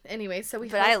anyway, so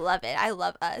But I love it. I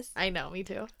love us. I know, me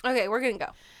too. Okay, we're going to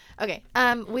go. Okay.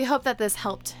 We hope that this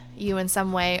helped you in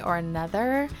some way or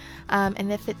another.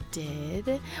 And if it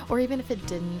did, or even if it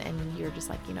didn't, and you're just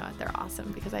like, they're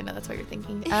awesome, because I know that's what you're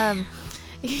thinking.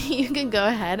 You can go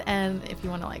ahead and if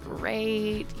you want to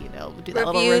rate, do that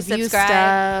little review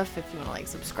subscribe. stuff. If you want to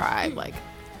subscribe,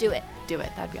 do it. Do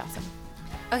it. That'd be awesome.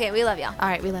 Okay, we love y'all. All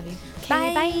right, we love you.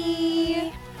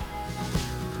 Okay, bye.